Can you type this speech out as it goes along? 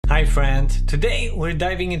Hi friend, today we're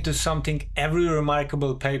diving into something every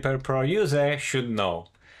reMarkable Paper Pro user should know.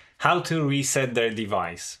 How to reset their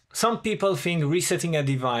device. Some people think resetting a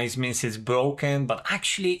device means it's broken, but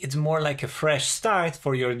actually it's more like a fresh start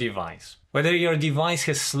for your device. Whether your device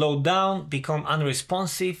has slowed down, become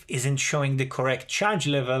unresponsive, isn't showing the correct charge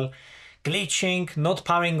level, glitching, not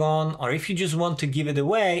powering on, or if you just want to give it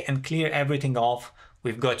away and clear everything off,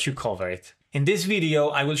 we've got you covered. In this video,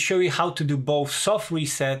 I will show you how to do both soft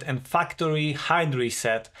reset and factory hard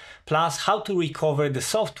reset, plus how to recover the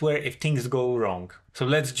software if things go wrong. So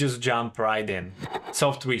let's just jump right in.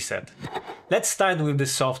 Soft reset. Let's start with the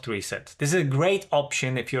soft reset. This is a great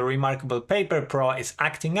option if your reMarkable Paper Pro is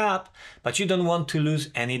acting up, but you don't want to lose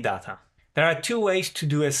any data. There are two ways to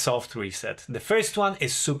do a soft reset. The first one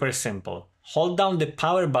is super simple. Hold down the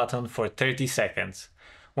power button for 30 seconds.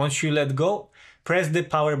 Once you let go, press the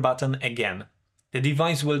power button again. The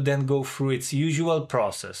device will then go through its usual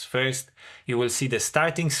process. First, you will see the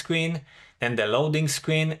starting screen, then the loading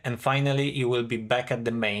screen, and finally you will be back at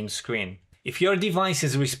the main screen. If your device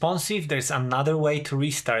is responsive, there's another way to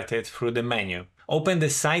restart it through the menu. Open the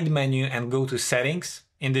side menu and go to Settings.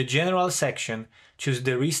 In the General section, choose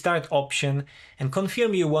the Restart option and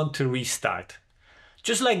confirm you want to restart.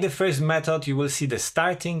 Just like the first method, you will see the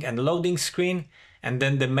starting and loading screen, and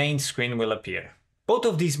then the main screen will appear. Both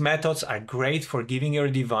of these methods are great for giving your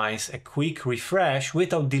device a quick refresh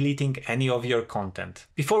without deleting any of your content.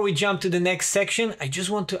 Before we jump to the next section, I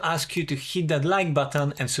just want to ask you to hit that like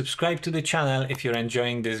button and subscribe to the channel if you're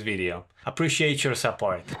enjoying this video. Appreciate your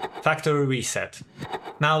support. Factory reset.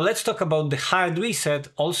 Now let's talk about the hard reset,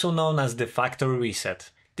 also known as the factory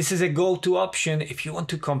reset. This is a go-to option if you want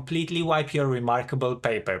to completely wipe your reMarkable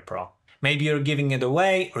Paper Pro. Maybe you're giving it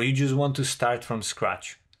away or you just want to start from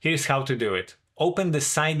scratch. Here's how to do it. Open the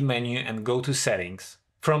side menu and go to Settings.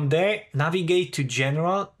 From there, navigate to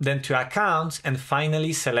General, then to Accounts, and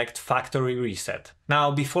finally select Factory Reset.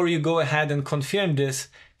 Now, before you go ahead and confirm this,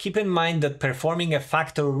 keep in mind that performing a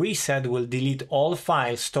factory reset will delete all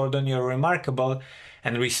files stored on your reMarkable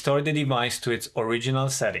and restore the device to its original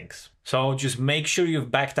settings. So just make sure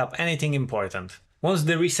you've backed up anything important. Once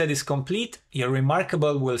the reset is complete, your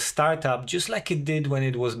reMarkable will start up just like it did when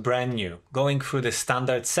it was brand new, going through the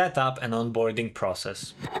standard setup and onboarding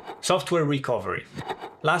process. Software recovery.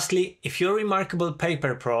 Lastly, if your reMarkable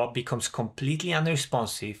Paper Pro becomes completely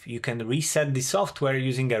unresponsive, you can reset the software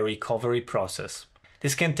using a recovery process.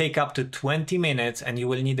 This can take up to 20 minutes and you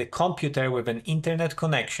will need a computer with an internet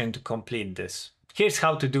connection to complete this. Here's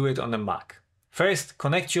how to do it on a Mac. First,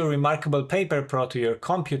 connect your reMarkable Paper Pro to your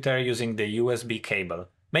computer using the USB cable.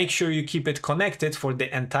 Make sure you keep it connected for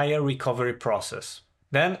the entire recovery process.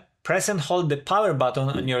 Then, press and hold the power button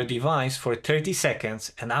on your device for 30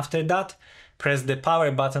 seconds, and after that, press the power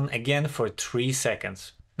button again for 3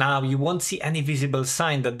 seconds. Now, you won't see any visible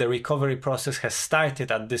sign that the recovery process has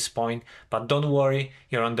started at this point, but don't worry,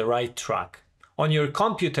 you're on the right track. On your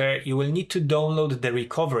computer, you will need to download the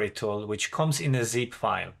recovery tool, which comes in a zip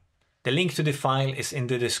file. The link to the file is in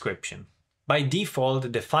the description. By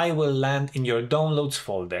default, the file will land in your Downloads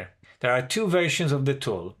folder. There are two versions of the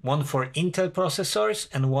tool, one for Intel processors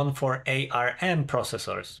and one for ARM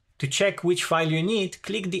processors. To check which file you need,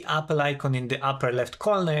 click the Apple icon in the upper left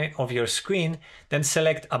corner of your screen, then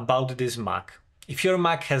select About this Mac. If your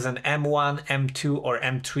Mac has an M1, M2 or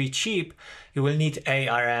M3 chip, you will need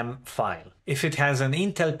ARM file. If it has an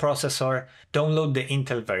Intel processor, download the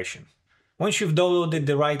Intel version. Once you've downloaded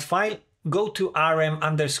the right file, go to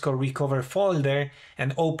rm_recover folder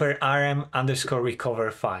and open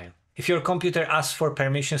rm_recover file. If your computer asks for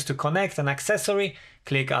permissions to connect an accessory,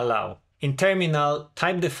 click Allow. In Terminal,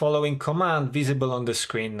 type the following command visible on the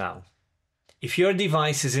screen now. If your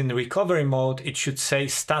device is in recovery mode, it should say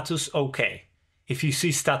Status OK. If you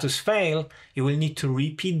see status fail, you will need to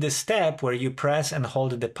repeat the step where you press and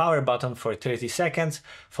hold the power button for 30 seconds,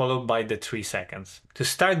 followed by the 3 seconds. To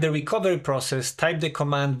start the recovery process, type the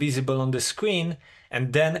command visible on the screen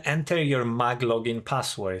and then enter your Mac login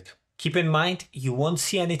password. Keep in mind, you won't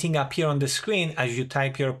see anything appear on the screen as you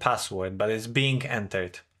type your password, but it's being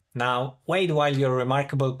entered. Now, wait while your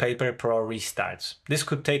reMarkable Paper Pro restarts. This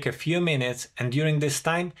could take a few minutes, and during this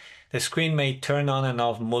time, the screen may turn on and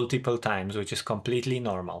off multiple times, which is completely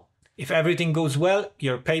normal. If everything goes well,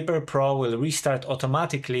 your Paper Pro will restart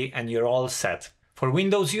automatically and you're all set. For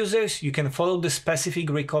Windows users, you can follow the specific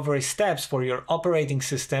recovery steps for your operating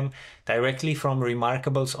system directly from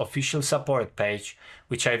reMarkable's official support page,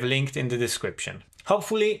 which I've linked in the description.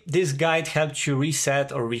 Hopefully, this guide helped you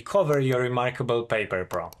reset or recover your reMarkable Paper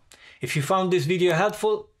Pro. If you found this video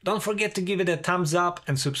helpful, Don't forget to give it a thumbs up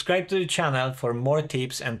and subscribe to the channel for more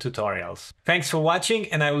tips and tutorials. Thanks for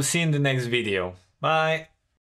watching, and I will see you in the next video. Bye!